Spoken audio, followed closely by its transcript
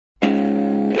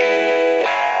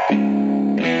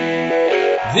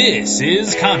This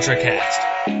is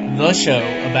ContraCast, the show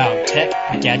about tech,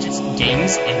 gadgets,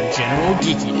 games, and general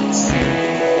geekiness.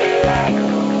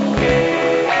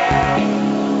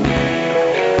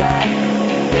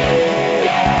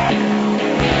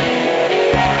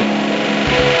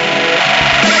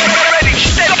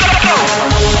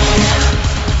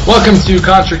 Welcome to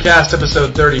ContraCast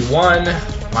episode 31.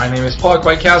 My name is Paul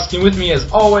Kwiatkowski, and with me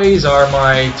as always are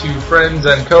my two friends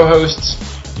and co-hosts,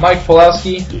 Mike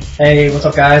Pulowski. Hey, what's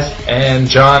up, guys? And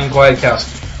John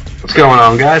Kwiatkowski. What's going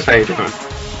on, guys? How you doing?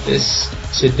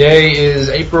 Today is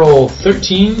April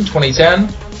 13, 2010,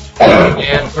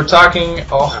 and we're talking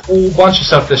a whole bunch of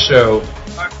stuff this show,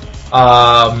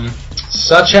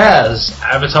 such as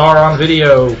Avatar on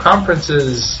video,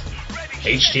 conferences,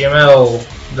 HTML,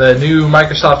 the new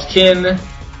Microsoft Kin,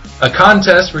 a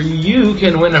contest where you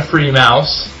can win a free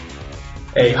mouse,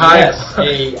 a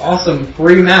awesome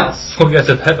free mouse. We'll get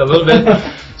to that in a little bit.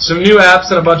 Some new apps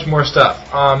and a bunch more stuff.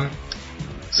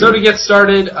 So to get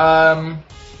started,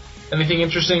 anything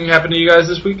interesting happened to you guys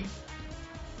this week?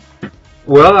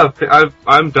 Well,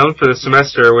 I'm done for the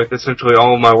semester with essentially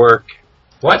all of my work.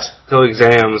 What? Till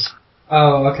exams.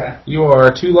 Oh, okay. You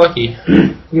are too lucky.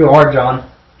 You are,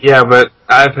 John. Yeah, but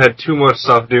I've had too much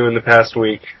stuff due in the past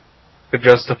week to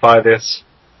justify this.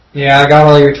 Yeah, I got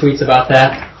all your tweets about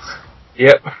that.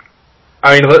 Yep.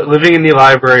 I mean, living in the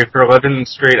library for 11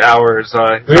 straight hours.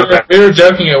 We were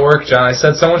joking at work, John. I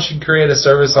said someone should create a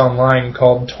service online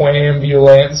called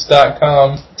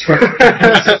twambulance.com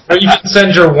where you can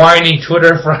send your whiny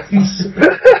Twitter friends.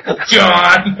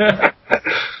 John!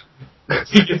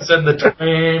 You can send the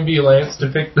twambulance to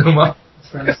pick them up.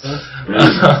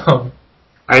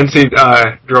 I can see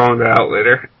drawing that out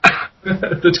later.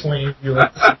 The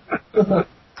twambulance.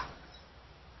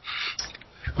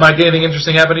 Mike, anything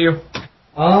interesting happen to you?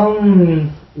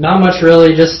 Not much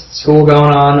really, just school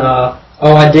going on.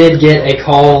 I did get a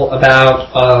call about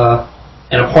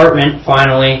an apartment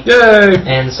finally. Yay!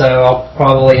 And so I'll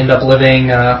probably end up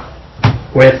living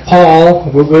with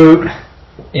Paul, woot woot,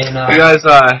 in you guys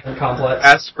complex.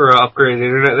 ask for upgraded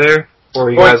internet there? Or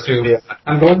you guys do?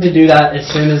 I'm going to do that as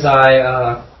soon as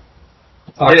I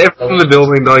if from the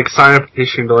building to sign a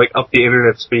petition to up the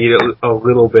internet speed a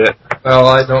little bit. Well,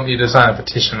 I don't need to sign a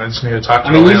petition. I just need to talk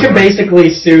to them. you could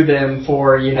basically sue them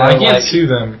for, I can't sue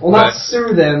them. Well, not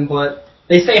sue them, but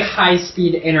they say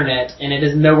high-speed internet, and it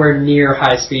is nowhere near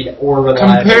high-speed or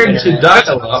reliable compared internet. to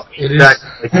dial-up, it is...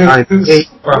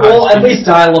 Well, at least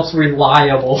dial-up's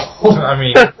reliable. I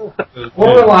mean...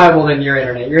 More reliable than your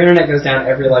internet. Your internet goes down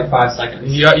every, 5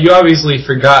 seconds. You obviously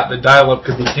forgot that dial-up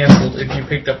could be canceled if you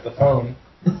picked up the phone.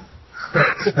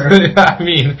 I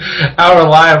mean, how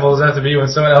reliable does that have to be when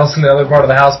someone else in the other part of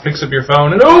the house picks up your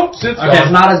phone and oops, it's gone. It's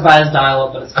not as bad as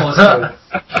dial-up, but it's close to it.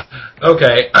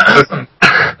 Okay.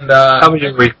 How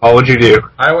many recall? What'd you do?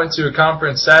 I went to a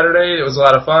conference Saturday. It was a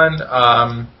lot of fun.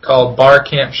 Called Bar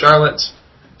Camp Charlotte,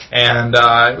 and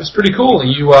it was pretty cool.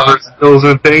 Skills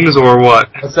and things, or what?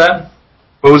 What's that?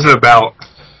 What was it about?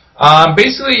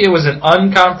 Basically, it was an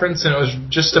unconference, and it was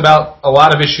just about a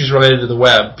lot of issues related to the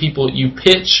web. You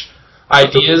pitch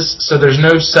ideas, so there's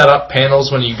no set-up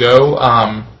panels when you go.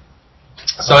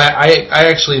 So I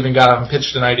actually even got up and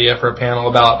pitched an idea for a panel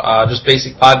about just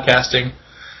basic podcasting,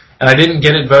 and I didn't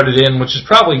get it voted in, which is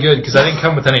probably good, because I didn't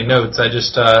come with any notes. I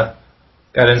just got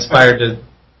inspired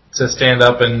to stand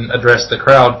up and address the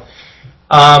crowd.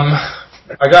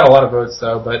 I got a lot of votes,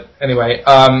 though, but anyway,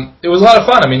 it was a lot of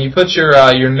fun. I mean, you put your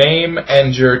name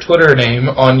and your Twitter name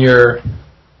on your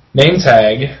name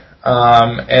tag,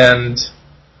 and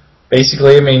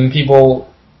basically, I mean,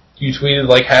 you tweeted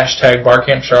hashtag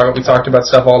Barcamp Charlotte. We talked about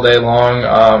stuff all day long,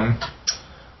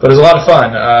 but it was a lot of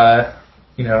fun.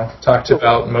 Talked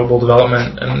about mobile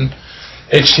development and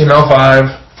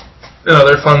HTML5 and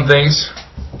other fun things.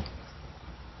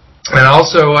 And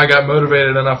also, I got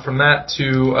motivated enough from that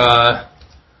to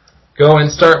go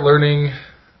and start learning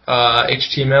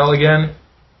HTML again.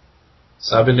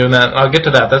 So I've been doing that. I'll get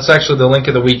to that. That's actually the link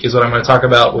of the week is what I'm going to talk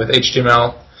about with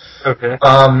HTML. Okay.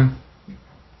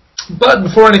 But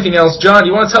before anything else, John, do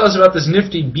you want to tell us about this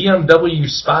nifty BMW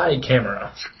spy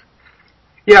camera?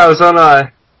 Yeah, I was on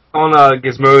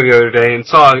Gizmodo the other day and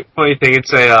saw a funny thing.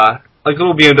 It's a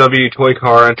little BMW toy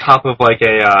car on top of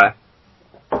I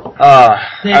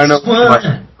don't know,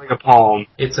 like a palm.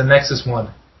 It's a Nexus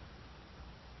 1.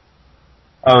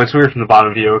 Oh, it's weird from the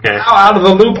bottom view. Okay. How out of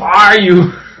the loop are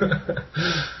you?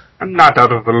 I'm not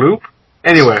out of the loop.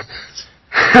 Anyway.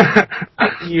 How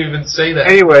can you even say that?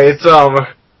 Anyway, it's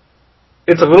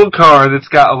a little car that's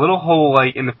got a little hole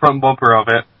in the front bumper of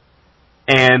it,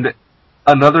 and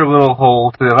another little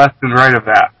hole to the left and right of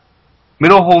that.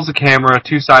 middle hole's a camera,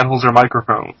 2 side holes are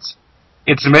microphones.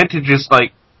 It's meant to just,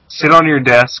 like, sit on your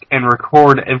desk and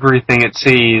record everything it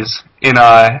sees in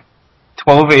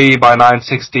 1280 by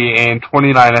 960 and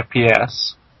 29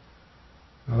 FPS.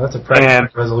 Well, that's a pretty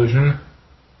resolution.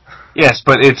 Yes,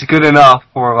 but it's good enough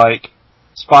for, like,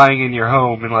 spying in your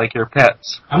home and, like, your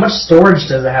pets. How much storage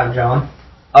does it have, John?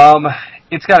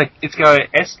 It's got a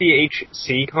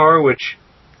SDHC card, which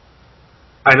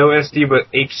I know SD, but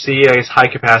HC is high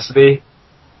capacity.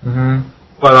 Mm-hmm.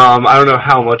 But I don't know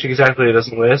how much exactly, it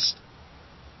doesn't list.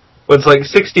 But it's like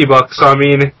 $60, so I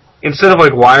mean, instead of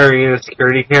like wiring in a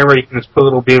security camera, you can just put a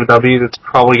little BMW that's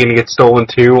probably going to get stolen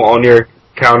too on your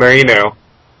counter, you know.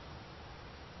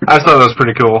 I just thought that was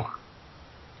pretty cool.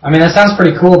 I mean, that sounds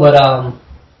pretty cool, but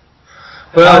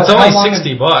well, it's only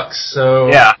 $60, so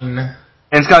yeah. And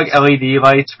it's got like LED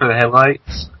lights for the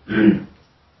headlights.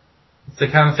 It's the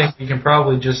kind of thing you can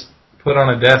probably just put on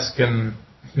a desk and,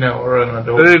 you know, or on a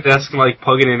door. Put it on a desk and like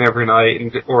plug it in every night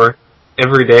or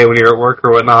every day when you're at work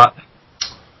or whatnot.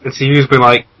 And so you've been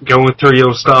like going through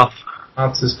your stuff.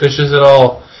 Not suspicious at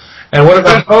all. And what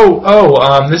about?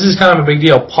 This is kind of a big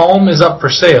deal. Palm is up for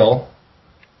sale.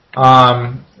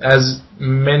 As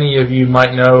many of you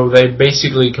might know, they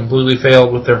basically completely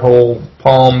failed with their whole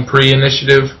Palm Pre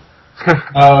initiative.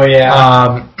 Oh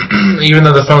yeah. Even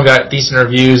though the phone got decent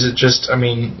reviews, it just, I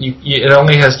mean, it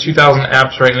only has 2,000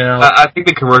 apps right now. I think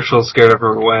the commercial scared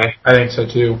everyone away. I think so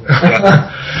too.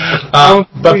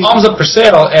 But Palm's up for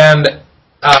sale, and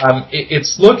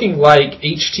it's looking like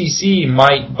HTC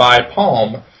might buy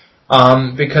Palm,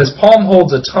 because Palm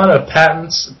holds a ton of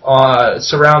patents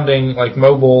surrounding like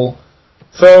mobile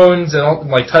phones and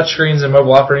like touchscreens and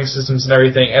mobile operating systems and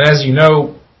everything. And as you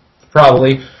know,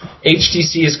 probably,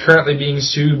 HTC is currently being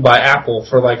sued by Apple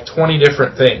for like 20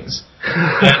 different things.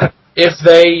 And if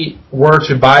they were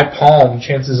to buy Palm,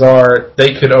 chances are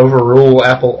they could overrule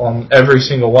Apple on every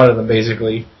single one of them,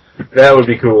 basically. That would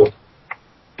be cool.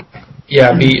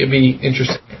 Yeah, it'd be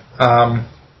interesting. I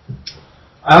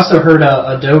also heard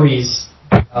Adobe's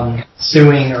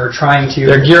suing or trying to.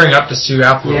 They're gearing up to sue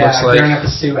Apple. Yeah, it looks like. gearing up to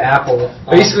sue Apple.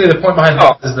 Basically, the point behind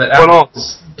that is that Apple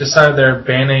decided they're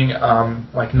banning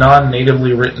like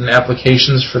non-natively written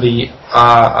applications for the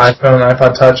iPhone,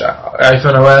 iPod Touch,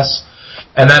 iPhone OS,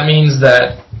 and that means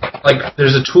that like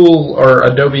there's a tool, or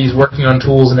Adobe's working on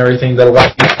tools and everything that allow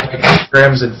you to write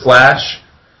programs in Flash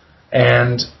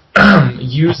and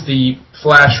use the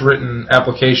Flash written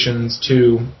applications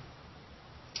to,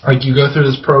 like, you go through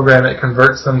this program, it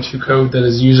converts them to code that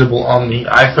is usable on the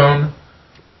iPhone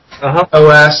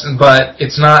OS, but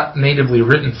it's not natively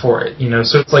written for it, you know.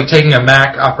 So it's like taking a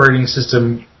Mac operating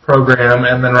system program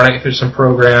and then running it through some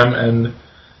program and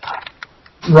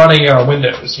running it on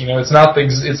Windows. You know, it's not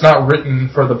written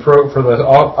for the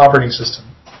operating system.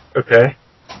 Okay.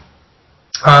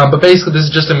 But basically, this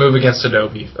is just a move against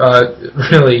Adobe.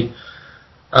 Really,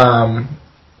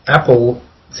 Apple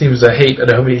seems to hate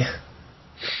Adobe.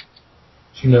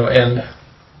 You know, and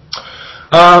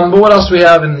but what else do we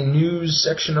have in the news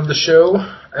section of the show?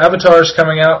 Avatar's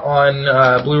coming out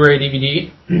on Blu-ray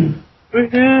DVD.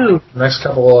 Woohoo! Next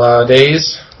couple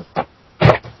days.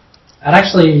 I'd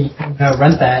actually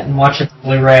rent that and watch it on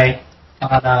Blu-ray.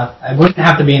 It wouldn't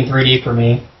have to be in 3D for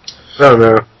me. Oh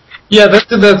no. Yeah, that's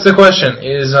the question.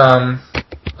 Is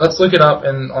let's look it up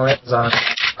on Amazon.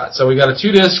 So we got a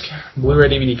 2-disc Blu-ray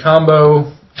DVD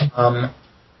combo.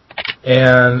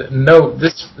 And note,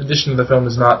 this edition of the film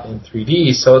is not in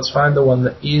 3D, so let's find the one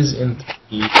that is in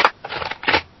 3D.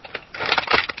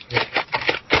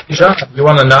 John, you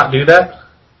want to not do that?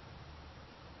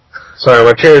 Sorry,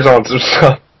 my chair's on some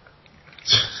stuff.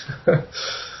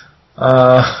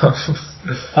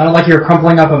 Sounded like you were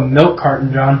crumpling up a milk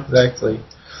carton, John. Exactly.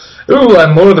 Ooh,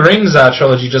 and Lord of the Rings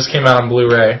trilogy just came out on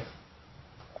Blu-ray.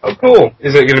 Oh, cool.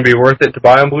 Is it going to be worth it to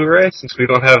buy on Blu-ray since we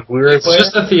don't have Blu-ray It's player?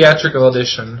 just a theatrical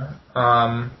edition.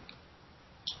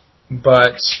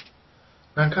 But,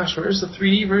 oh gosh, where's the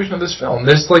 3D version of this film?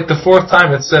 This is like the 4th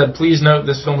time it said, please note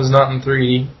this film is not in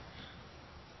 3D.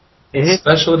 Mm-hmm.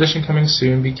 Special edition coming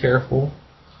soon, be careful.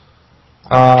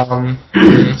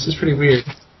 This is pretty weird.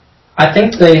 I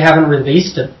think they haven't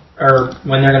released it, or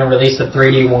when they're going to release the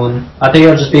 3D one. I think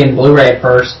it'll just be in Blu-ray at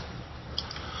first.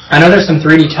 I know there's some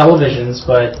 3D televisions,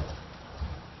 but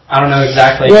I don't know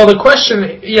exactly. Well, the question,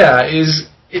 is,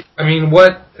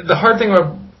 what the hard thing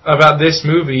about this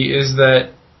movie is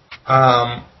that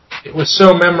it was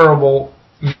so memorable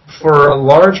for a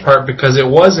large part because it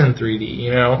was in 3D,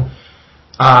 you know,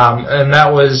 and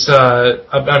that was,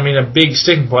 a big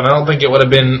sticking point. I don't think it would have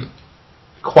been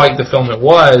quite the film it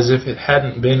was if it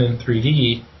hadn't been in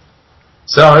 3D.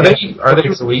 So are they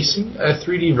releasing a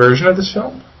 3D version of this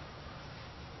film?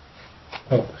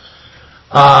 hope.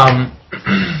 I'm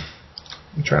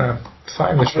trying to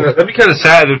find this. That'd be kind of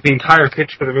sad if the entire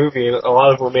pitch for the movie, and a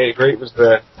lot of what made it great was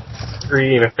the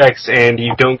 3D and effects, and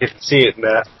you don't get to see it in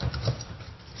that.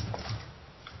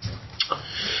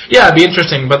 Yeah, it'd be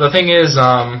interesting, but the thing is,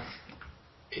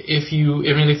 if you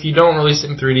don't release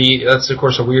it in 3D, that's of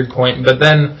course a weird point, but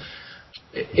then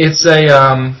it's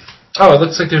a, it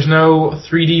looks like there's no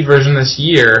 3D version this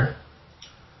year.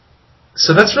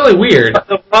 So that's really weird.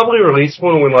 They'll probably release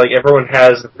one when, like, everyone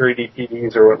has the 3D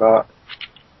TVs or whatnot.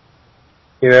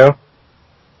 You know?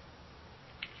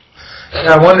 And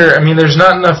I wonder, there's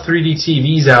not enough 3D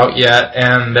TVs out yet,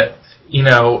 and,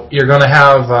 you're going to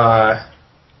have,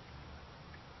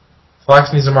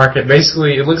 Fox News and Market.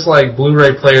 Basically, it looks like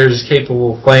Blu-ray players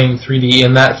capable of playing 3D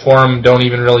in that form don't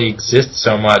even really exist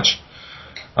so much.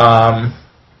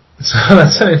 So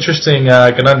that's an interesting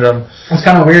conundrum. It's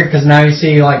kind of weird because now you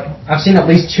see, like, I've seen at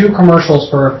least 2 commercials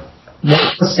for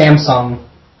one for Samsung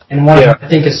and one I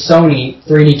think is Sony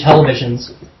 3D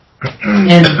televisions.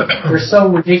 And they're so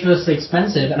ridiculously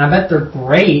expensive, and I bet they're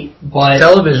great, but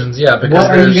televisions, because what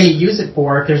are you going to use it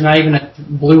for if there's not even a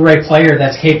Blu-ray player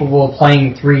that's capable of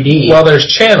playing 3D? Well, there's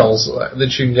channels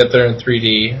that you can get there in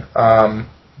 3D.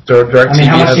 DirecTV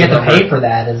how much do you have to pay for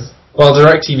that? Well,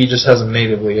 DirecTV just has them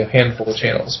natively, a handful of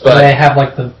channels. But they have,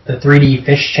 like, the 3D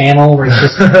fish channel where it's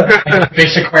just like a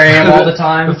fish aquarium all the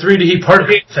time? The 3D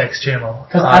Particle Effects channel.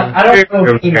 Because I don't know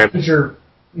if any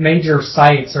major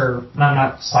sites, or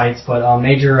not sites, but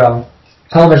major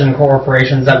television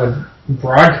corporations that would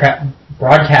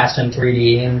broadcast in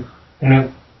 3D.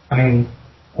 And,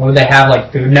 would they have,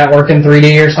 like, Food Network in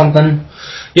 3D or something?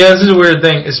 Yeah, this is a weird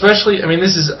thing. Especially,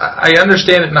 I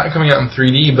understand it not coming out in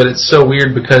 3D, but it's so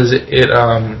weird because it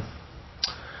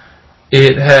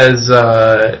has,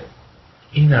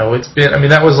 it's been,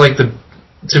 that was like to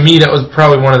me, that was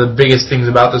probably one of the biggest things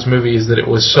about this movie is that it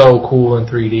was so cool in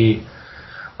 3D.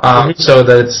 So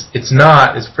that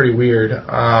it's pretty weird.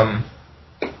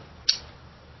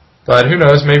 But who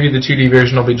knows, maybe the 2D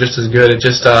version will be just as good. It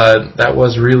just, that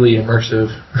was really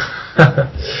immersive.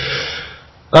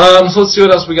 So let's see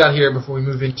what else we got here before we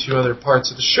move into other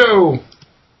parts of the show.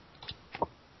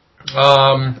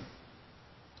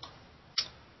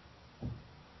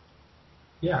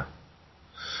 Yeah.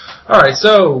 Alright,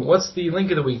 so what's the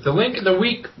link of the week? The link of the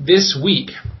week this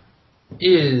week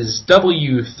is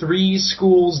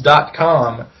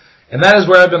w3schools.com, and that is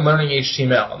where I've been learning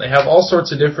HTML. They have all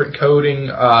sorts of different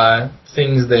coding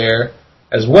things there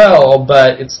as well,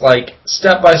 but it's like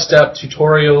step-by-step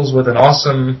tutorials with an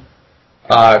awesome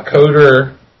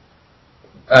coder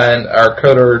and our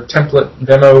coder template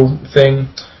demo thing,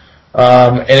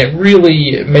 and it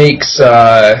really makes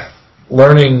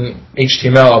learning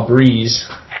HTML a breeze.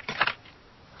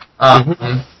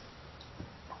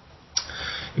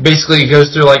 Basically, it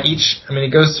goes through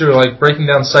breaking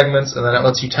down segments, and then it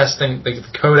lets you test the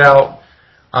code out,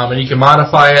 and you can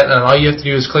modify it, and all you have to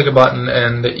do is click a button,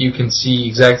 and you can see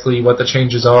exactly what the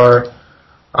changes are,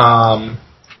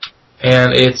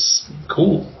 and it's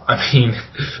cool.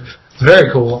 It's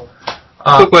very cool.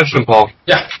 Quick question, Paul.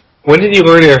 Yeah. When did you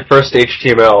learn your first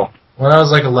HTML? When I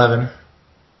was like 11.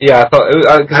 Yeah, I thought,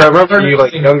 because I remember you,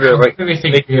 like, younger, like,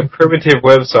 making a primitive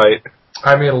website.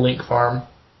 I made a link farm.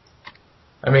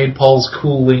 I made Paul's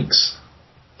cool links.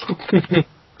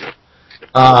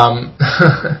 But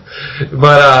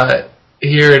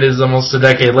here it is almost a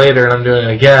decade later, and I'm doing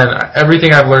it again.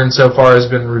 Everything I've learned so far has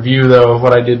been review, though, of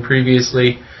what I did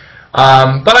previously.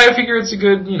 But I figure it's a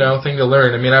good, thing to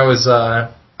learn. I was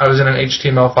in an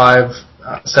HTML5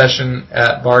 session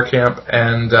at bar camp,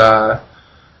 and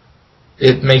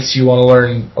it makes you want to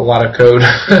learn a lot of code.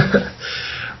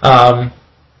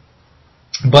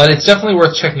 But it's definitely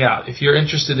worth checking out if you're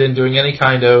interested in doing any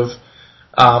kind of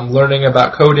learning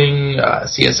about coding,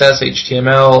 CSS,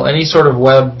 HTML, any sort of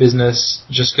web business.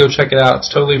 Just go check it out. It's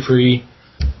totally free,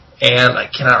 and I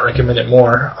cannot recommend it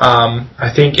more.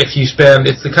 I think it's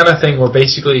the kind of thing where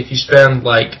basically if you spend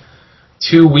like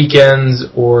 2 weekends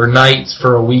or nights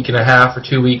for a week and a half or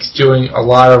 2 weeks doing a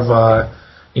lot of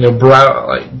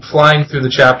flying through the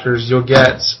chapters, you'll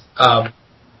get a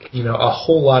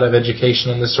whole lot of education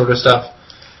on this sort of stuff.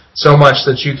 So much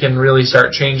that you can really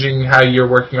start changing how you're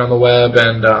working on the web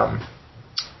and,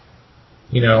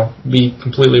 be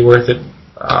completely worth it.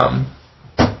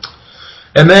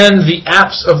 And then the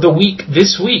apps of the week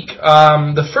this week.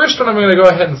 The first one I'm going to go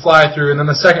ahead and fly through, and then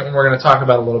the second one we're going to talk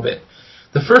about a little bit.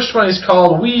 The first one is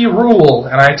called We Rule,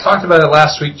 and I talked about it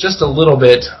last week just a little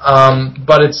bit,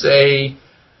 but it's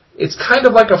kind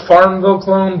of like a Farmville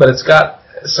clone, but it's got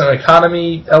some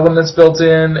economy elements built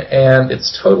in, and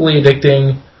it's totally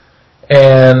addicting.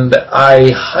 and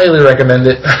I highly recommend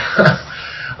it.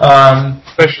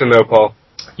 Question though, Paul.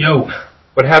 Yo,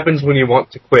 What happens when you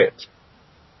want to quit?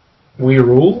 we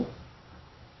rule?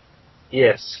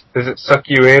 Yes. Does it suck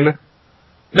you in?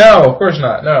 No, of course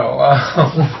not. No.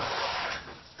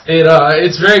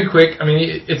 It's very quick. I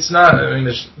mean, it's not. I mean,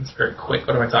 it's very quick.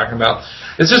 What am I talking about?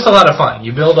 It's just a lot of fun.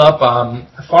 You build up.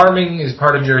 Farming is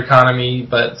part of your economy,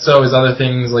 but so is other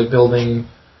things like building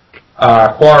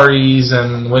quarries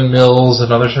and windmills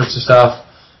and other sorts of stuff.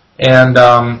 And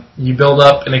you build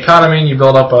up an economy, and you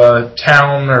build up a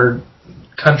town or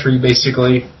country,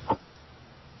 basically.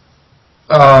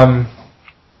 And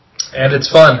it's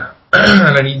fun.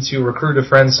 And I need to recruit a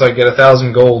friend so I get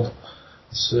 1,000 gold.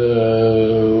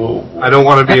 So I don't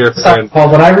want to be your friend. Paul,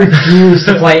 but I refuse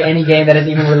to play any game that is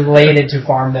even related to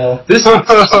Farmville. This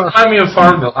reminds me of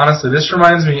Farmville. Honestly, this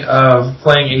reminds me of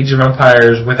playing Age of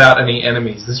Empires without any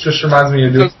enemies. This just reminds me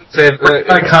of doing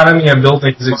economy and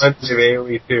buildings. Reminds me of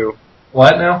AoE 2.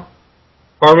 What now?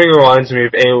 Farming reminds me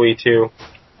of AoE 2.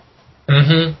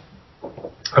 Mm-hmm.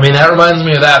 I mean, that reminds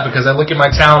me of that because I look at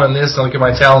my town in this and I look at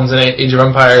my towns in Age of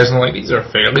Empires and I'm like, these are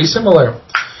fairly similar.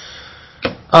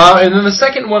 And then the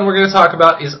second one we're going to talk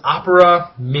about is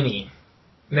Opera Mini.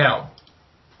 Now,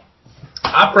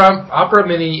 Opera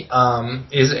Mini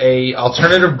is a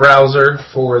alternative browser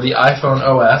for the iPhone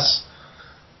OS,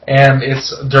 and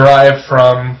it's derived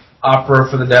from Opera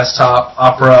for the desktop,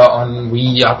 Opera on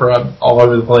Wii, Opera all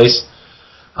over the place.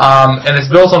 And it's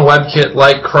built on WebKit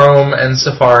like Chrome and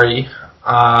Safari.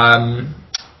 And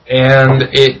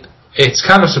it's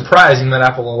kind of surprising that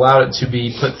Apple allowed it to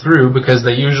be put through because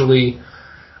they usually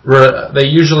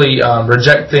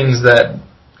reject things that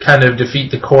kind of defeat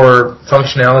the core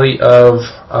functionality of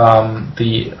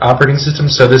the operating system.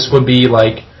 So this would be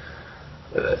like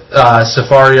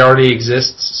Safari already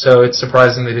exists, so it's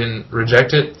surprising they didn't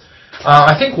reject it.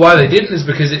 I think why they didn't is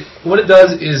because what it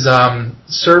does is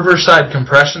server-side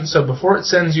compression. So before it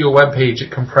sends you a web page,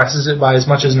 it compresses it by as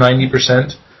much as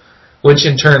 90%, which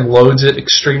in turn loads it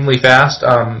extremely fast.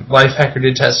 Lifehacker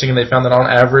did testing, and they found that on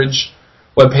average,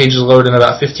 web pages load in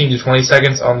about 15 to 20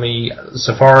 seconds on the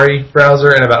Safari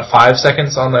browser and about 5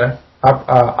 seconds on the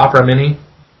Opera Mini.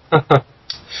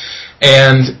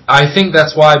 And I think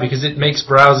that's why, because it makes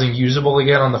browsing usable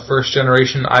again on the first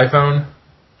generation iPhone,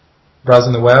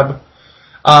 browsing the web.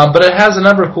 But it has a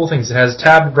number of cool things. It has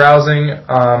tabbed browsing,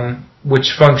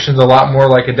 which functions a lot more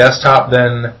like a desktop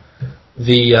than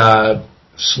the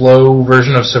slow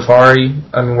version of Safari,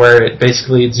 where it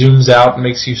zooms out and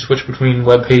makes you switch between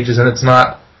web pages, and it's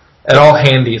not at all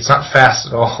handy. It's not fast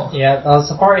at all. Yeah,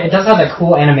 Safari, it does have that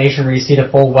cool animation where you see the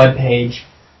full web page,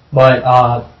 but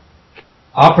the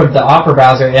Opera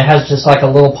browser, it has just like a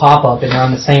little pop-up and you're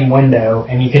on the same window,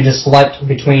 and you can just select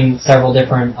between several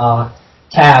different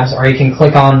tabs, or you can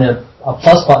click on the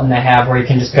plus button they have where you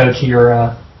can just go to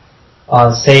your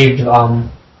saved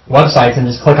websites and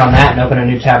just click on that and open a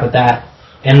new tab with that.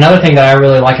 And another thing that I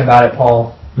really like about it,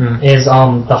 Paul, is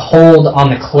the hold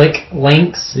on the click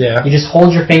links. Yeah. You just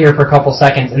hold your finger for a couple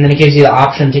seconds, and then it gives you the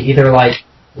option to either like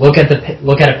look at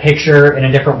a picture in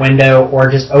a different window, or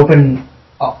just open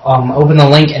the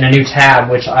link in a new tab,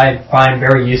 which I find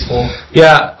very useful.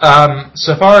 Yeah,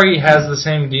 Safari has the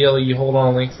same deal. You hold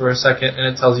on a link for a second, and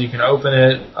it tells you can open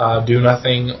it, do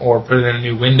nothing, or put it in a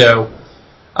new window.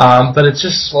 But it's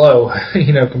just slow,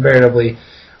 comparatively.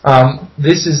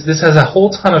 This has a whole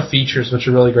ton of features which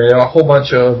are really great. A whole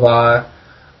bunch of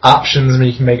options. I mean,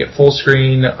 you can make it full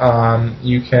screen.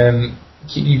 You can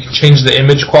change the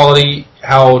image quality,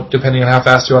 depending on how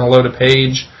fast you want to load a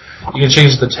page. You can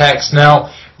change the text.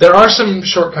 Now, there are some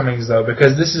shortcomings, though,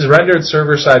 because this is rendered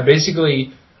server-side.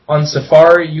 Basically, on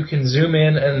Safari, you can zoom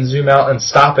in and zoom out and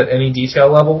stop at any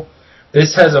detail level.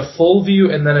 This has a full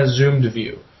view and then a zoomed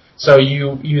view. So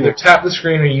you either tap the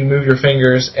screen or you move your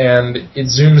fingers, and it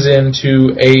zooms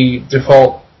into a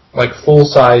default,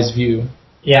 full-size view.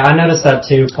 Yeah, I noticed that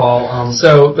too, Paul.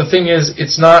 So the thing is,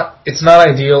 it's not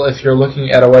ideal if you're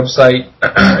looking at a website,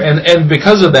 and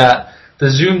because of that, the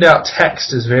zoomed out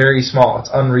text is very small. It's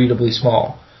unreadably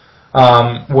small.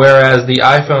 Whereas the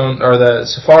iPhone or the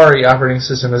Safari operating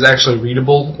system is actually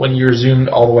readable when you're zoomed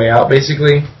all the way out,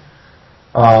 basically.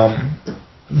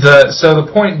 So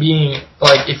the point being,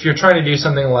 if you're trying to do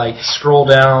something like scroll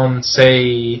down,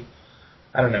 say,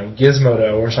 I don't know,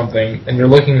 Gizmodo or something, and you're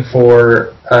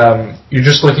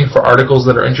just looking for articles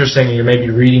that are interesting, and you're maybe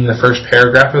reading the first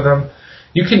paragraph of them,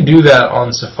 you can do that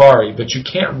on Safari, but you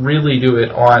can't really do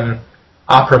it on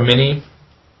Opera Mini,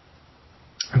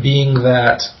 being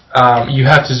that you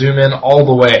have to zoom in all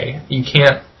the way. You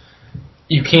can't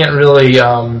really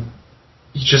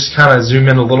you just kind of zoom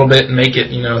in a little bit and make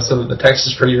it, so that the text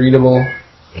is pretty readable.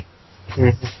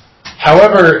 Mm-hmm.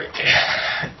 However,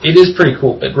 it is pretty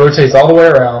cool. It rotates all the way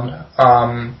around.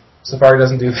 Safari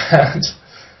doesn't do that.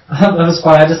 That was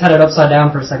fun. I just had it upside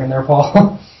down for a second there,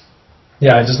 Paul.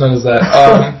 Yeah, I just noticed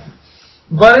that.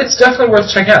 But it's definitely worth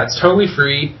checking out. It's totally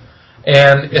free,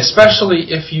 and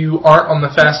especially if you aren't on the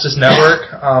fastest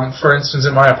network. For instance,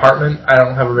 in my apartment, I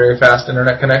don't have a very fast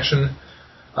internet connection,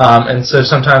 and so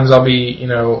sometimes I'll be,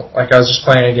 like I was just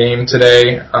playing a game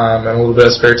today, and a little bit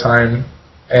of spare time,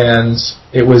 and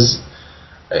I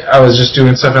was just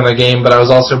doing stuff in the game, but I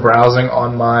was also browsing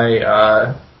on my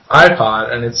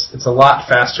iPod, and it's a lot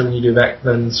faster when you do that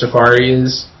than Safari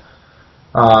is.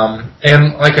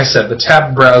 And like I said, the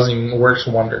tab browsing works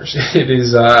wonders. It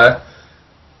is,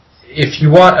 if you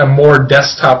want a more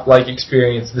desktop-like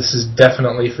experience, this is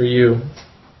definitely for you.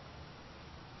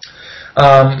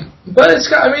 But it's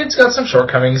got some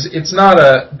shortcomings. It's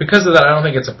not because of that, I don't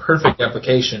think it's a perfect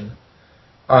application.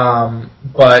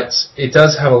 But it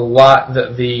does have a lot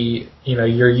that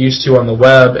you're used to on the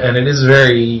web, and it is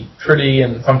very pretty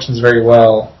and functions very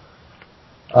well.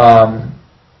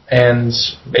 And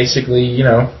basically,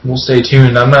 we'll stay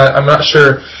tuned. I'm not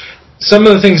sure. Some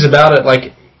of the things about it,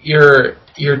 like your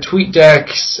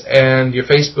TweetDecks and your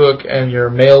Facebook and your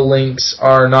mail links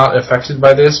are not affected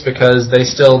by this because they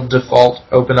still default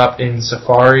open up in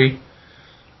Safari.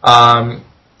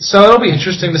 So it'll be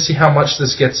interesting to see how much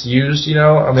this gets used,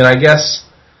 I guess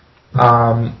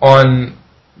on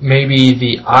maybe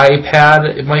the iPad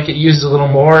it might get used a little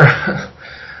more.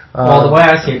 Well, the way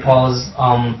I see it, Paul, is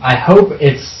I hope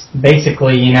it's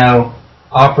basically,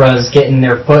 Opera's getting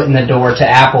their foot in the door to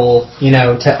Apple,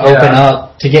 to open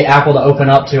up, to get Apple to open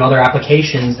up to other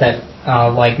applications that,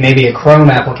 like maybe a Chrome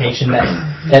application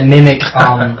that mimic,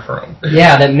 Chrome.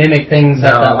 Yeah, that mimic things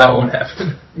that won't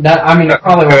happen. It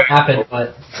probably won't happen,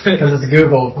 but because it's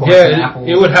Google, of course, and Apple.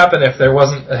 It would happen if there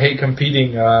wasn't a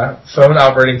competing phone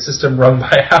operating system run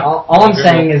by Apple. All I'm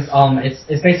saying is,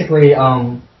 it's basically,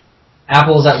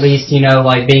 Apple's at least,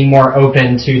 like being more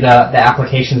open to the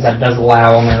applications that it does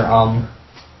allow on their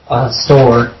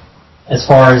store, as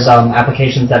far as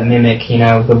applications that mimic,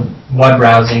 the web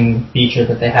browsing feature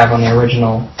that they have on the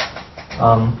original.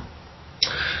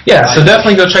 Yeah, so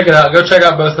definitely go check it out. Go check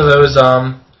out both of those.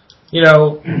 Opera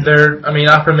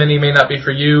Mini may not be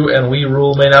for you, and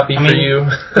WeRule may not be for you.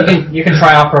 You can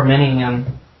try Opera Mini, and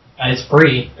it's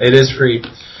free. It is free.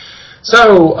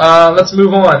 So let's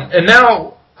move on. And now.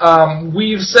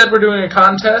 We've said we're doing a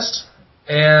contest,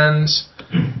 and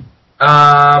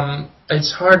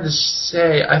it's hard to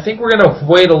say. I think we're going to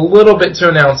wait a little bit to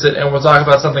announce it, and we'll talk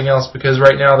about something else, because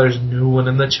right now there's no one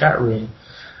in the chat room.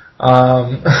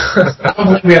 I don't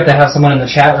believe we have to have someone in the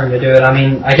chat room to do it.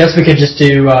 I guess we could just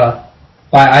do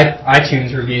by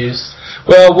iTunes reviews.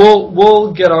 Well,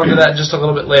 we'll get on to that just a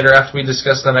little bit later after we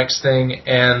discuss the next thing,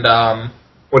 and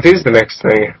what is the next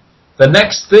thing? The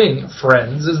next thing,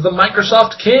 friends, is the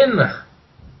Microsoft Kin.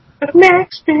 The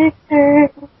next big thing.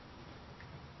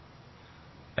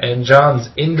 And John's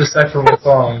indecipherable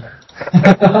song.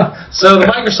 So the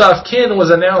Microsoft Kin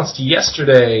was announced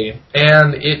yesterday,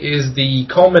 and it is the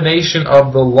culmination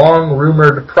of the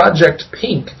long-rumored Project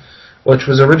Pink, which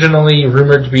was originally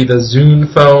rumored to be the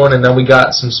Zune phone, and then we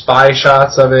got some spy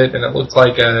shots of it, and it looked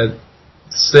like a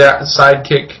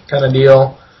sidekick kind of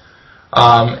deal.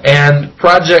 And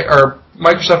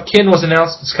Microsoft Kin was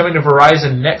announced. It's coming to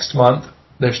Verizon next month.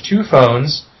 There's 2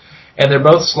 phones, and they're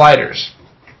both sliders.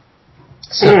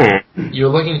 So you're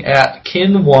looking at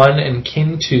Kin 1 and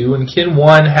Kin 2, and Kin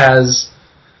 1 has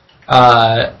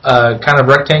a kind of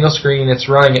rectangle screen. It's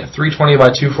running at 320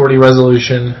 by 240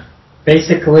 resolution.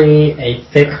 Basically a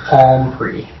thick Palm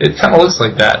Pre. It kind of looks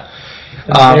like that.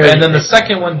 And then the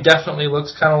second one definitely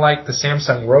looks kind of like the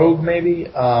Samsung Rogue, maybe.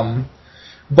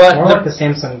 But more like the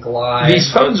Samsung Glide. These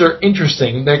phones are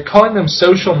interesting. They're calling them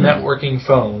social networking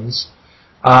phones,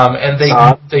 and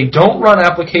they don't run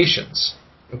applications.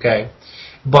 Okay,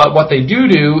 but what they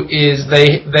do is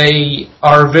they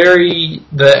are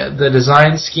the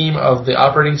design scheme of the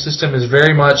operating system is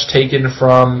very much taken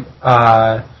from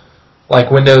like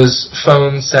Windows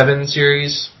Phone 7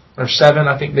 series or 7.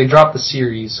 I think they dropped the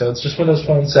series, so it's just Windows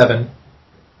Phone 7.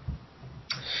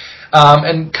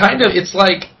 And kind of, it's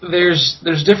like there's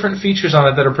different features on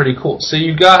it that are pretty cool. So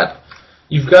you've got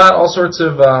all sorts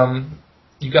of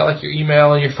you've got like your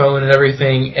email and your phone and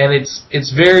everything, and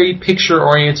it's very picture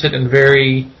oriented and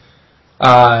very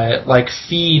like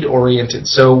feed oriented.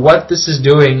 So what this is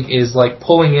doing is like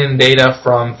pulling in data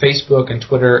from Facebook and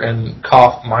Twitter and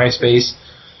MySpace.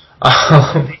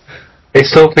 They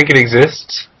still think it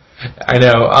exists? I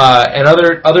know, and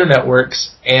other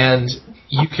networks, and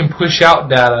you can push out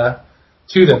data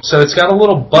to them. So it's got a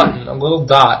little button, a little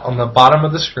dot on the bottom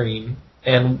of the screen,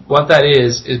 and what that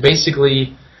is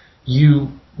basically you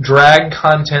drag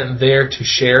content there to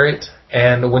share it,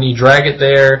 and when you drag it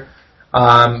there,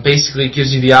 basically it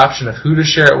gives you the option of who to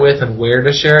share it with and where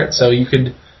to share it. So you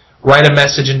could write a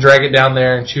message and drag it down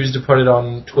there and choose to put it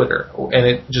on Twitter, and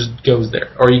it just goes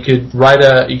there. Or you could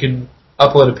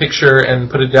upload a picture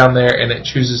and put it down there, and it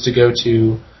chooses to go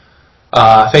to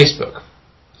Facebook.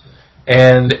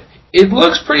 And it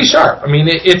looks pretty sharp. I mean,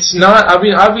 it's not. I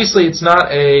mean, obviously, it's not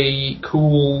a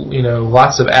cool,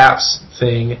 lots of apps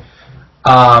thing.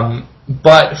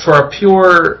 But for a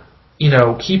pure,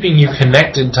 keeping you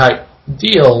connected type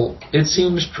deal, it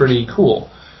seems pretty cool.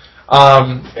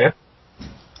 Yeah.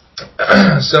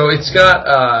 So it's got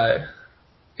a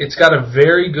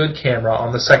very good camera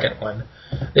on the second one.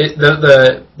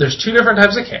 There's two different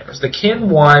types of cameras. The Kin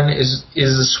 1 is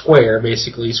a square,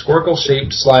 basically,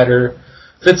 squircle-shaped slider,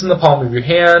 fits in the palm of your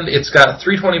hand. It's got a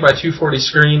 320 by 240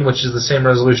 screen, which is the same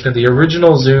resolution of the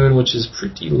original Zune, which is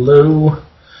pretty low.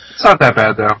 It's not that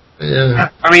bad, though. Yeah.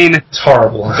 I mean, it's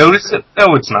horrible. Notice it?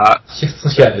 No, it's not.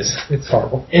 Yeah, it is. It's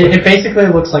horrible. It basically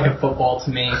looks like a football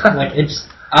to me. Like,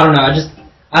 I don't know,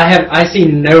 I see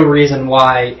no reason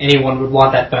why anyone would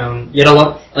want that phone.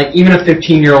 Even a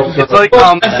 15-year-old. It's like,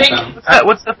 I think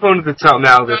what's the phone that's out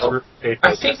now that's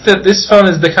I think that this phone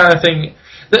is the kind of thing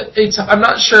that I'm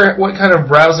not sure what kind of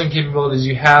browsing capabilities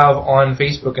you have on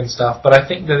Facebook and stuff, but I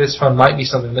think that this phone might be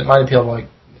something that might appeal to like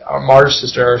Mars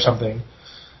Sister or something.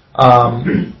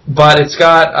 But it's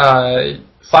got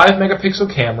 5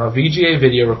 megapixel camera, VGA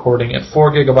video recording, and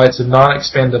 4 gigabytes of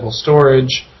non-expandable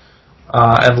storage.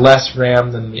 And less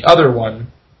RAM than the other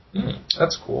one.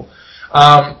 That's cool.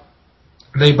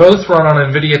 They both run on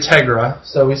NVIDIA Tegra,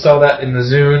 so we saw that in the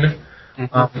Zune.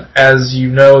 As you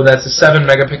know, that's a 7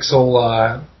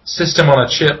 megapixel system on a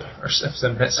chip, or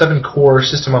 7 core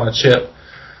system on a chip,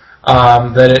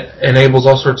 that it enables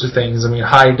all sorts of things. I mean,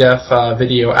 high def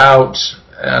video out.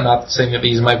 I'm not saying that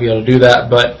these might be able to do that,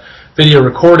 but video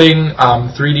recording,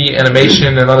 3D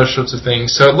animation, and other sorts of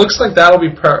things. So it looks like that'll be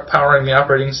powering the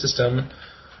operating system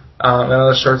and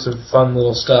other sorts of fun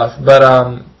little stuff. But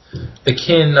the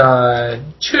Kin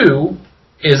 2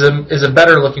 is a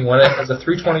better looking one. It has a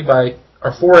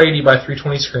 480 by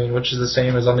 320 screen, which is the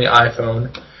same as on the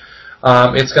iPhone.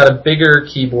 It's got a bigger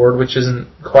keyboard, which isn't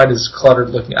quite as cluttered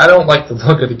looking. I don't like the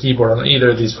look of the keyboard on either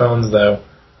of these phones, though.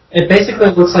 It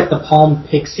basically looks like the Palm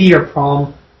Pixie or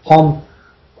Palm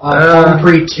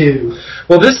Pre 2.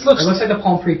 Well, this looks... It looks like the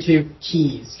Palm Pre 2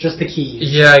 keys, just the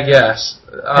keys. Yeah, I guess.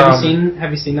 Have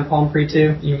you seen the Palm Pre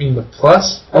 2? You mean the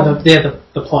Plus? Oh, the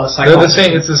Plus. They're the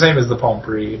same. It's the same as the Palm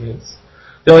Pre.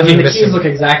 The only thing the missing. keys look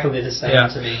exactly the same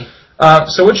to me.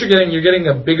 So what you're getting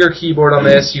a bigger keyboard on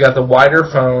this. You got the wider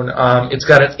phone. It's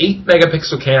got an 8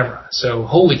 megapixel camera. So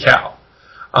holy cow.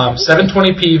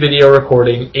 720p video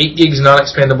recording, 8 gigs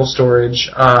non-expandable storage,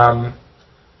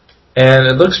 and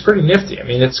it looks pretty nifty. I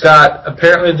mean, it's got,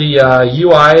 apparently the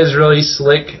UI is really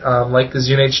slick, like the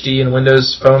Zune HD and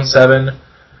Windows Phone 7.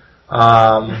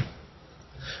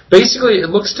 Basically, it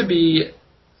looks to be,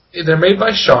 they're made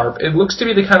by Sharp. It looks to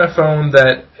be the kind of phone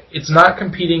that it's not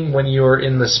competing when you're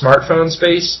in the smartphone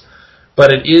space,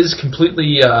 but it is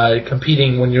completely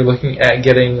competing when you're looking at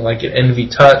getting like an Envy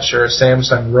Touch or a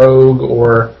Samsung Rogue,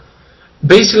 or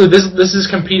basically this is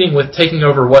competing with taking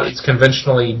over what is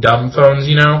conventionally dumb phones,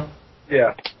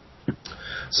 Yeah.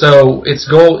 So its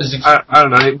goal is... I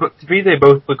don't know, but to me they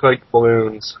both look like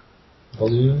balloons.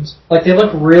 Balloons? Like, they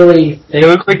look really... They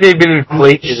look like they've been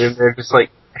inflated and they're just like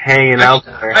hanging out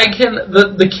there.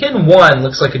 The Kin 1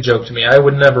 looks like a joke to me. I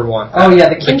would never want that. Oh yeah,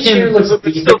 the Kin 2 looks...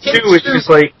 The Kin 2 is just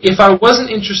like... If I wasn't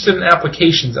interested in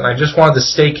applications and I just wanted to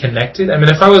stay connected, I mean,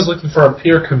 if I was looking for a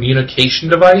pure communication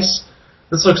device,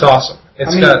 this looks awesome.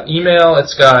 It's got email,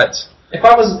 it's got... If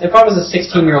I was a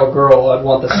 16-year-old girl, I'd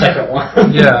want the second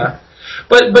one. Yeah.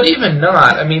 But even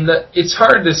not, I mean, it's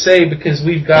hard to say because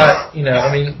we've got, we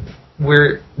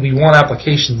want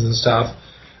applications and stuff,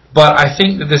 but I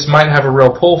think that this might have a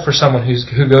real pull for someone who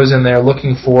goes in there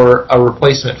looking for a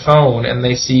replacement phone and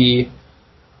they see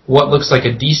what looks like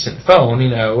a decent phone,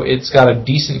 it's got a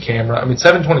decent camera. I mean,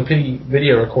 720p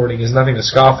video recording is nothing to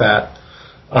scoff at.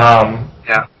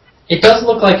 Yeah. It does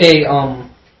look like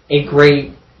a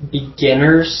great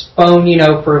beginner's phone,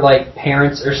 for like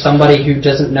parents or somebody who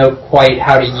doesn't know quite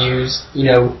how to use,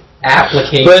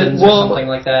 applications or something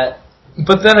like that.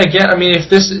 But then again, I mean,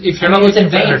 if you're not it's looking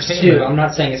for advanced entertainment, too. I'm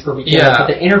not saying it's for beginners, but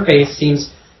the interface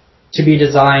seems to be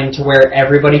designed to where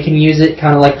everybody can use it,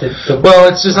 kind of like the Well,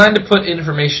 it's designed to put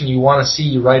information you want to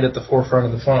see right at the forefront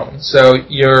of the phone. So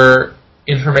your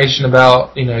information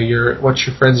about, what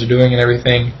your friends are doing and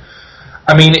everything.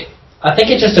 I mean, I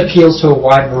think it just appeals to a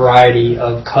wide variety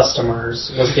of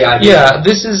customers, was the idea. yeah,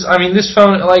 this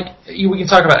phone, we can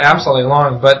talk about apps all day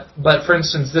long, but for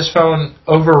instance, this phone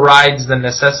overrides the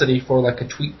necessity for like a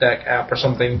TweetDeck app or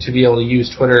something to be able to use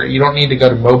Twitter. You don't need to go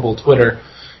to mobile Twitter.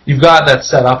 You've got that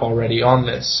set up already on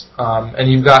this,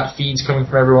 and you've got feeds coming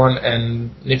from everyone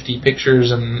and nifty pictures,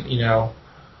 and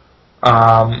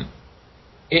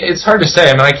it's hard to say.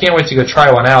 I mean, I can't wait to go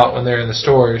try one out when they're in the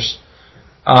stores.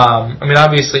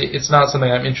 Obviously, it's not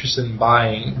something I'm interested in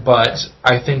buying, but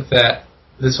I think that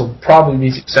this will probably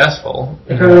be successful.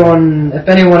 If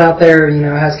anyone out there,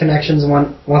 has connections and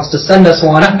wants to send us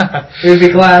one, we'd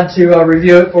be glad to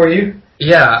review it for you.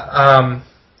 Yeah,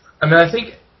 I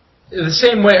think the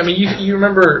same way. I mean, you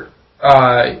remember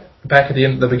back at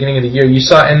the beginning of the year, you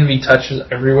saw NV touches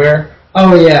everywhere.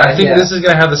 Oh yeah, I think this is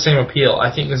going to have the same appeal. I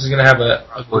think this is going to have a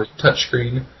good touch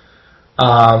screen.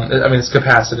 It's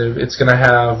capacitive. It's going to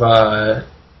have,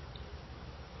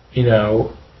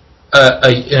 an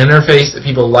interface that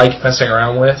people like messing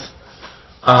around with.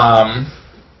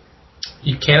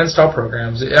 You can install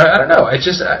programs. I don't know.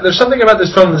 There's something about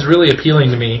this phone that's really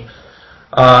appealing to me.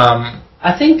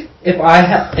 I think if I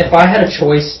had a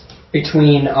choice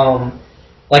between,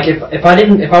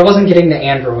 if I wasn't getting the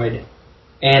Android,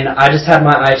 and I just had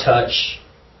my iTouch,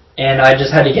 and I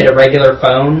just had to get a regular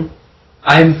phone,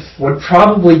 I would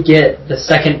probably get the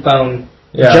second phone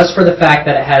just for the fact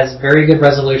that it has very good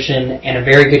resolution and a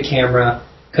very good camera.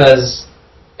 Because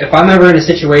if I'm ever in a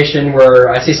situation where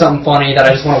I see something funny that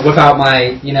I just want to whip out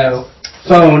my,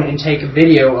 phone and take a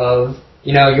video of,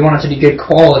 you want it to be good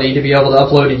quality to be able to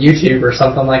upload to YouTube or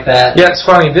something like that. Yeah, it's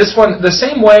funny. This one, the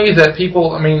same way that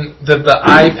the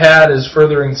iPad is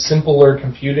furthering simpler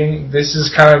computing, this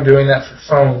is kind of doing that for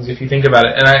phones, if you think about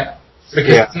it.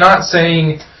 It's not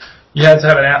saying you have to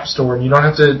have an app store, and you don't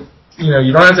have to,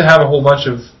 you don't have to have a whole bunch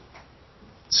of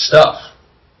stuff.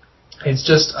 It's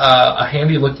just a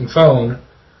handy-looking phone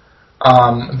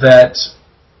that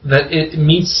it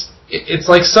meets. It's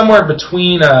like somewhere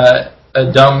between a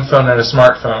dumb phone and a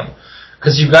smartphone,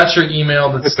 because you've got your email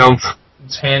that's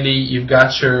handy. You've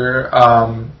got your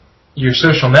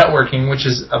social networking, which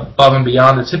is above and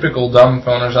beyond a typical dumb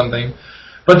phone or something.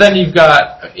 But then you've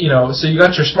got, so you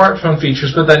got your smartphone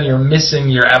features, but then you're missing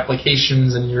your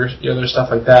applications and your other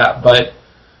stuff like that. But,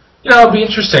 it'll be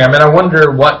interesting. I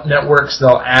wonder what networks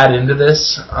they'll add into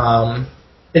this.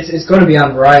 It's going to be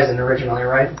on Verizon originally,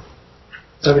 right?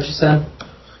 Is that what you said?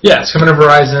 Yeah, it's coming to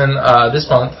Verizon this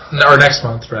month, or next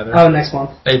month, rather. Oh, next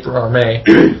month. April or May.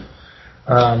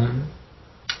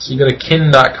 So you go to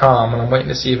kin.com, and I'm waiting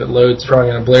to see if it loads. It's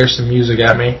probably going to blare some music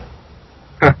at me.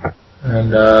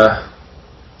 And,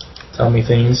 tell me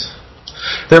things.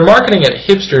 They're marketing at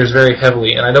hipsters very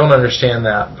heavily, and I don't understand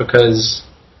that because,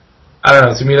 I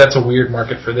don't know, to me that's a weird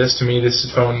market for this. To me, this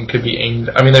phone could be aimed,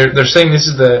 they're saying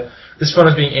this phone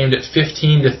is being aimed at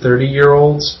 15 to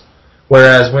 30-year-olds,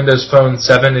 whereas Windows Phone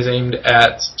 7 is aimed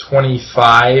at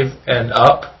 25 and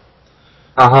up.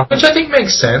 Which I think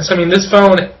makes sense. This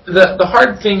phone, the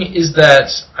hard thing is that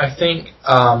I think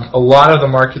a lot of the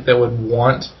market that would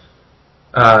want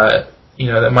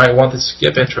that might want the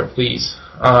skip intro, please.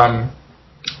 That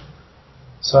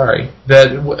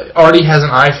already has an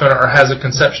iPhone or has a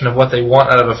conception of what they want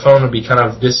out of a phone would be kind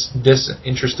of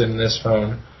disinterested in this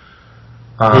phone.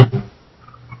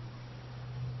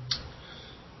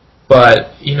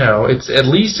 But, it's at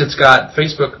least it's got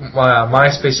Facebook,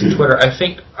 MySpace, and Twitter. I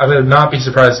think I would not be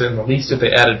surprised in the least if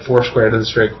they added Foursquare to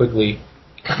this very quickly.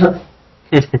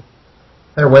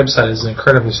 Their website is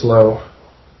incredibly slow.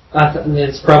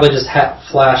 It's probably just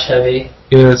Flash heavy.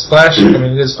 Yeah, it's Flash.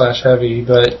 It is Flash heavy,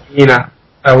 but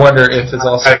I wonder if it's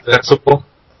also accessible.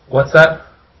 What's that?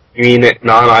 You mean it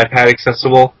non-iPad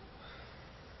accessible?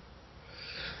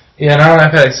 Yeah,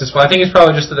 non-iPad accessible. I think it's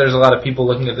probably just that there's a lot of people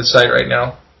looking at the site right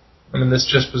now. This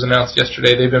just was announced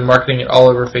yesterday. They've been marketing it all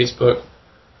over Facebook.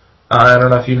 I don't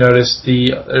know if you noticed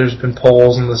there's been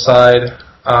polls on the side.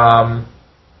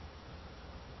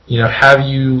 Have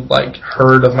you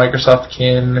heard of Microsoft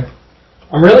Kin?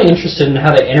 I'm really interested in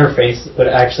how the interface would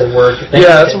actually work.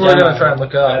 Yeah, that's what we're going to try and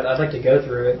look up. I'd like to go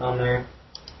through it on there.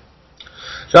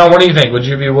 John, what do you think? Would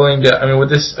you be willing to? Would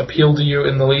this appeal to you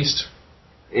in the least?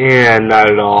 Yeah, not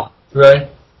at all. Really?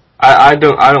 I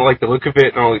don't like the look of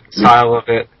it. I don't like the style of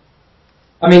it.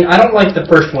 I don't like the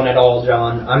first one at all,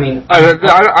 John.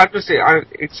 I'm just saying,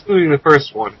 excluding the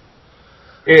first one.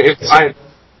 I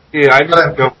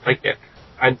just don't like it.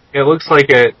 It looks like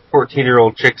a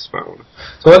 14-year-old chick's phone.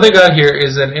 So what they got here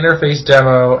is an interface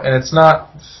demo, and it's not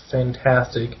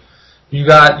fantastic. You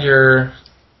got your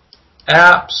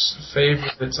apps,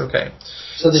 favorites, okay.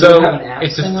 So they do have an app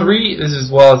it's thing a on it?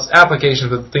 it's applications,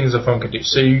 but things a phone can do.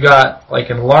 So you got like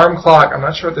an alarm clock. I'm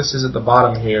not sure what this is at the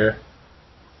bottom here.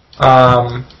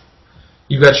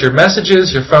 You've got your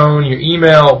messages, your phone, your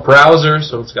email, browser,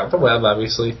 so it's got the web,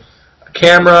 obviously,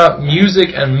 camera, music,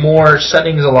 and more,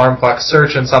 settings, alarm clock,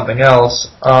 search, and something else.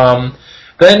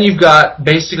 Then you've got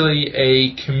basically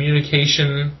a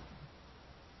communication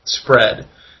spread.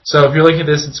 So if you're looking at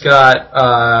this, it's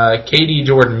got Katie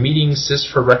Jordan, meeting sis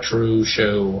for retro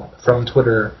show from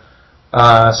Twitter.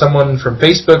 Someone from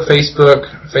Facebook.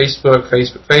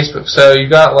 So you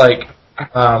got like...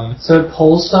 so it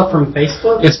pulls stuff from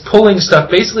Facebook? It's pulling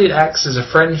stuff. Basically, it acts as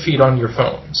a friend feed on your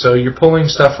phone. So you're pulling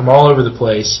stuff from all over the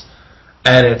place,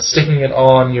 and it's sticking it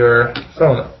on your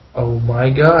phone. Oh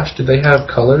my gosh, did they have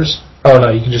colors? Oh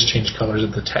no, you can just change colors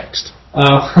of the text.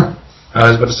 Oh. I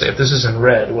was about to say, if this is in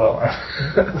red, well...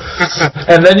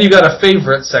 And then you got a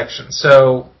favorite section.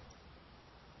 So,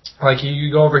 like,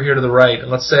 you go over here to the right, and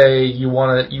let's say you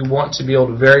want to be able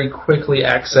to very quickly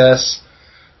access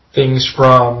things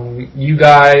from you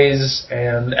guys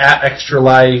and at Extra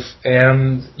Life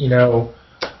and, you know,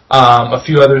 a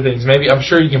few other things. Maybe, I'm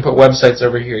sure you can put websites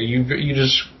over here. You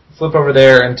just flip over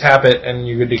there and tap it, and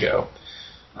you're good to go.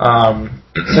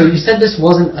 So you said this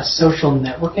wasn't a social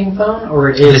networking phone, or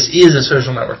it is? This is a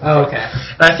social networking phone. Oh, okay.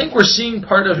 And I think we're seeing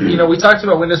part of, you know, we talked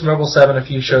about Windows Mobile 7 a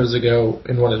few shows ago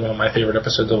in what is one of my favorite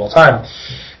episodes of all time.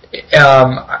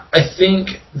 I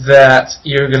think that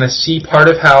you're going to see part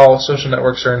of how social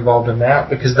networks are involved in that,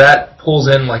 because that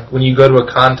pulls in, like, when you go to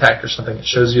a contact or something, it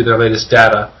shows you their latest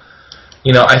data.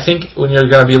 You know, I think when you're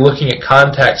going to be looking at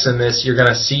contacts in this, you're going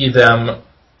to see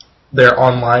their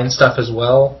online stuff as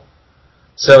well.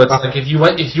 So it's like if you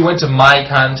went to My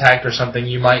Contact or something,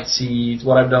 you might see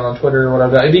what I've done on Twitter or what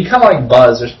I've done. It'd be kind of like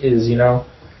Buzz is, you know.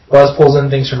 Buzz pulls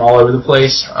in things from all over the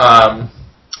place.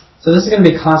 So this is going to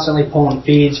be constantly pulling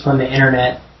feeds from the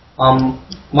internet.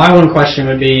 My one question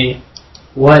would be,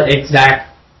 what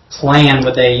exact plan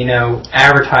would they, you know,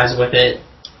 advertise with it?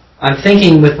 I'm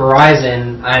thinking with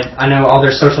Verizon, I know all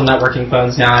their social networking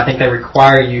phones now, I think they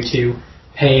require you to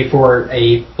pay for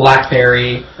a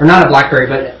BlackBerry, or not a BlackBerry,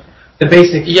 but the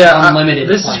basic unlimited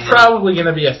this plan. is probably going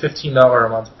to be a $15 a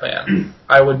month plan.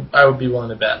 I would be willing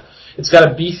to bet. It's got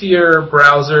a beefier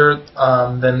browser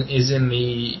than is in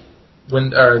the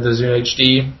Zune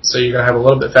HD, so you're going to have a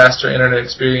little bit faster internet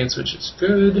experience, which is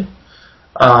good.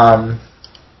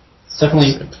 It's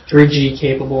definitely 3G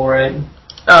capable, right?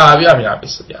 I mean,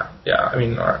 obviously, yeah. I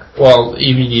mean,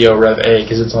 EVDO Rev A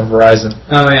because it's on Verizon.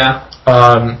 Oh yeah.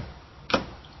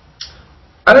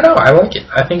 I don't know. I like it.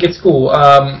 I think it's cool.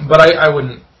 But I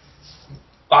wouldn't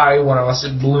buy one unless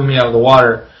it blew me out of the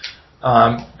water.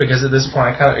 Because at this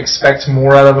point, I kind of expect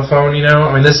more out of a phone. You know,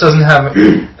 I mean, this doesn't have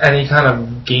any kind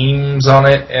of games on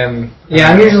it, and yeah,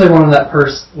 I'm usually one of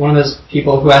those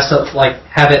people who has to like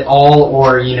have it all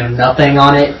or, you know, nothing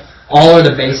on it. All are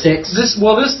the basics. This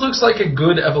looks like a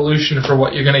good evolution for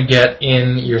what you're going to get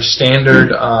in your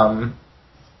standard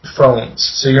phones.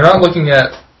 So you're not looking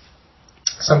at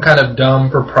some kind of dumb,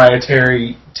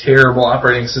 proprietary, terrible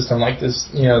operating system like this,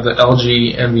 you know, the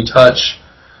LG Envy Touch.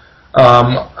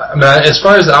 I mean, as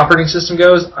far as the operating system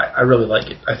goes, I really like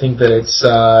it. I think that it's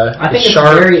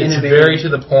sharp, very it's innovative. very to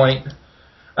the point.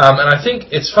 And I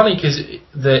think it's funny because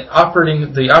the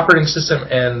operating system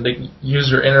and the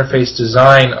user interface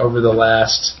design over the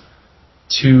last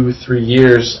 2-3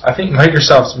 years, I think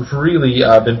Microsoft's really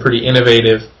been pretty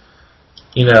innovative.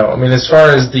 You know, I mean, as far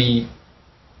as the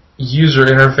user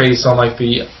interface on like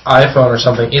the iPhone or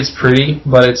something, it's pretty,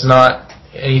 but it's not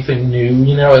anything new.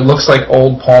 You know, it looks like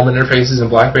old Palm interfaces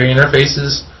and BlackBerry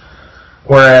interfaces,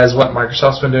 whereas what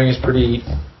Microsoft's been doing is pretty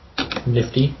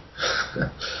nifty.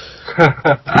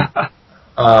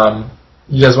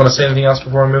 You guys want to say anything else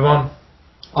before we move on?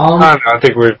 I don't know, I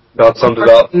think we've about summed it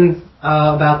up.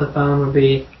 About the phone would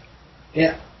be,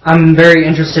 yeah, I'm very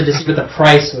interested to see what the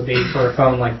price would be for a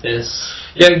phone like this.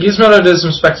 Yeah, Gizmodo did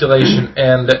some speculation,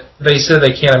 and they said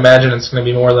they can't imagine it's going to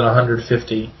be more than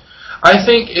 $150. I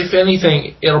think, if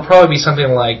anything, it'll probably be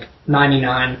something like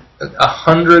 $99.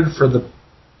 $100 for the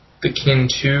Kin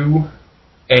 2,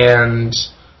 and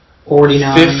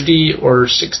 $49. $50 or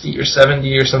 $60 or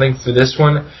 $70 or something for this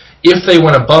one. If they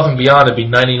went above and beyond, it'd be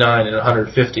 $99 and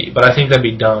 $150. But I think that'd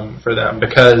be dumb for them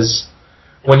because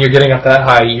when you're getting up that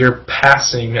high, you're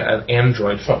passing an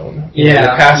Android phone. Yeah,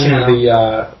 you're passing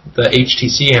the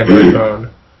HTC Android phone.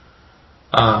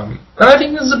 And I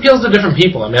think this appeals to different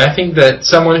people. I mean, I think that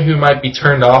someone who might be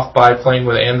turned off by playing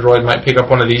with Android might pick up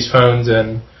one of these phones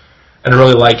and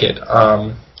really like it.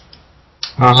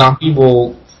 We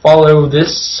will follow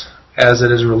this as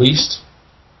it is released.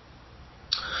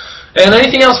 And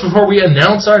anything else before we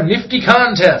announce our nifty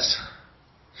contest?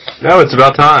 No, it's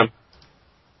about time.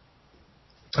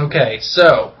 Okay,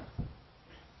 so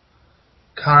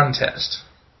contest.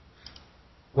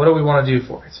 What do we want to do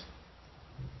for it?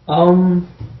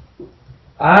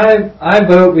 I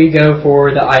vote we go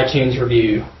for the iTunes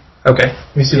review. Okay,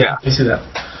 let me see that.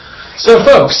 So,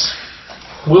 folks,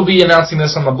 we'll be announcing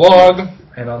this on the blog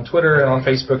and on Twitter and on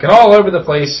Facebook and all over the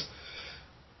place.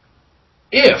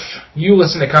 If you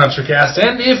listen to ContraCast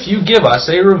and if you give us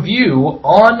a review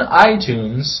on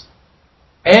iTunes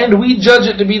and we judge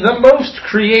it to be the most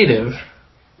creative,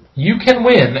 you can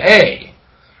win a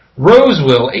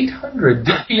Rosewill 800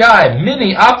 DPI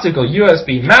mini optical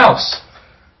USB mouse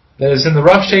that is in the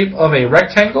rough shape of a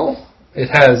rectangle. It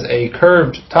has a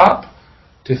curved top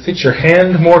to fit your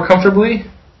hand more comfortably.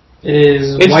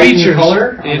 It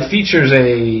features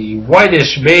a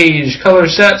whitish beige color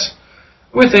set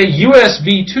with a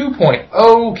USB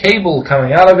 2.0 cable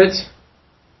coming out of it.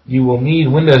 You will need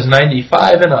Windows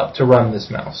 95 and up to run this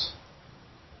mouse.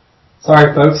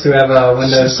 Sorry, folks who have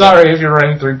Windows. Sorry if you're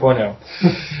running 3.0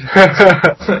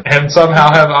 and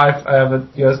somehow have a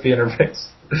USB interface.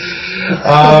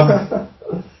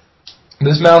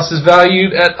 This mouse is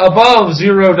valued at above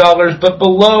 $0, but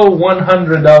below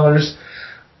 $100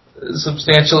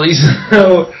 substantially.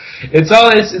 So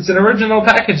it's an original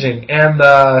packaging, and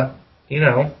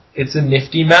it's a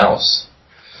nifty mouse.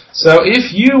 So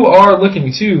if you are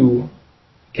looking to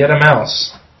get a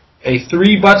mouse, a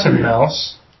 3-button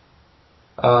mouse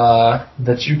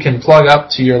that you can plug up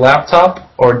to your laptop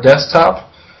or desktop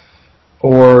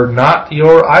or not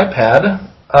your iPad,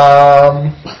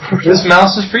 this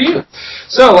mouse is for you.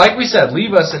 So, like we said,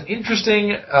 leave us an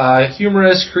interesting,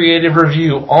 humorous, creative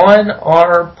review on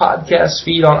our podcast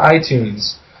feed on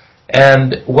iTunes.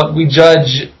 And what we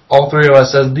judge, all three of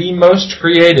us, as the most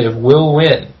creative will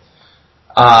win.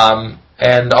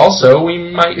 And also, we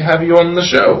might have you on the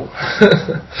show.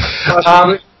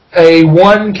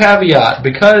 One caveat,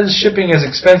 because shipping is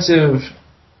expensive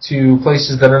to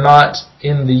places that are not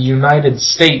in the United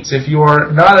States. If you are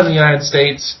not in the United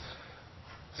States,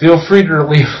 feel free to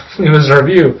leave us a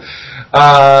review.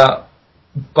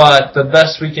 But the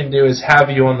best we can do is have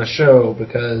you on the show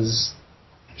because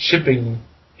shipping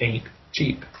ain't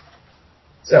cheap.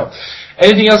 So,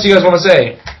 anything else you guys want to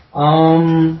say?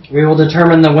 We will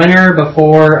determine the winner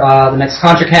before the next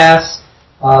ContraCast.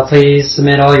 Please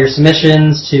submit all your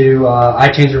submissions to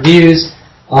iTunes reviews.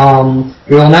 We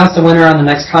will announce the winner on the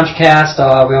next ContraCast.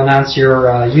 We'll announce your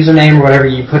username or whatever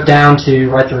you put down to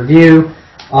write the review.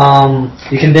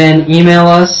 You can then email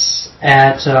us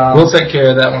at... we'll take care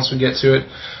of that once we get to it.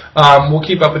 We'll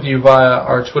keep up with you via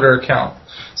our Twitter account.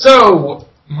 So,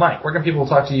 Mike, where can people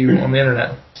talk to you on the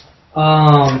internet?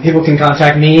 People can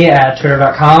contact me at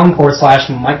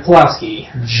twitter.com/Mike Pulowski.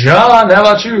 John, how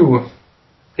about you?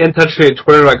 Get in touch with me at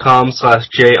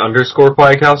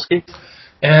twitter.com/J_Kwiatkowski.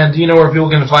 And do you know where people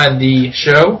can find the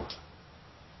show?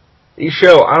 The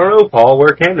show? I don't know, Paul.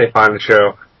 Where can they find the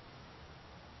show?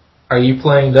 Are you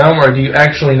playing dumb, or do you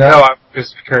actually know? No, I'm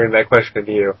just returning that question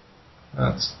to you.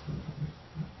 I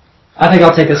think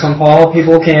I'll take this one, Paul.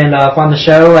 People can find the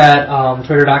show at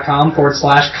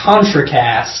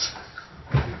twitter.com/ContraCast.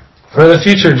 For the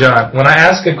future, John, when I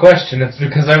ask a question, it's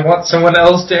because I want someone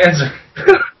else to answer.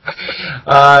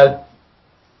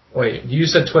 Wait, you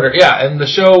said Twitter. Yeah, and the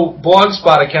show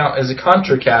Blogspot account is a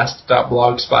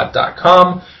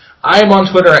contracast.blogspot.com. I am on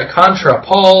Twitter at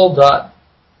ContraPaul.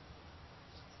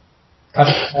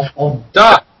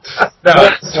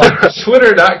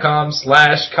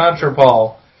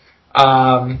 Twitter.com/ContraPaul.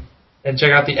 And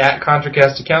check out the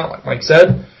 @ContraCast account, like Mike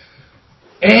said.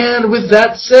 And with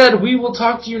that said, we will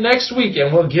talk to you next week,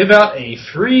 and we'll give out a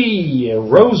free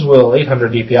Rosewill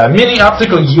 800 DPI mini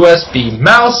optical USB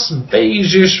mouse,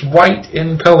 beigeish white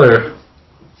in color.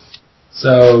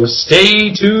 So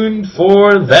stay tuned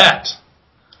for that.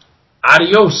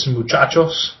 Adios,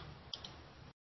 muchachos.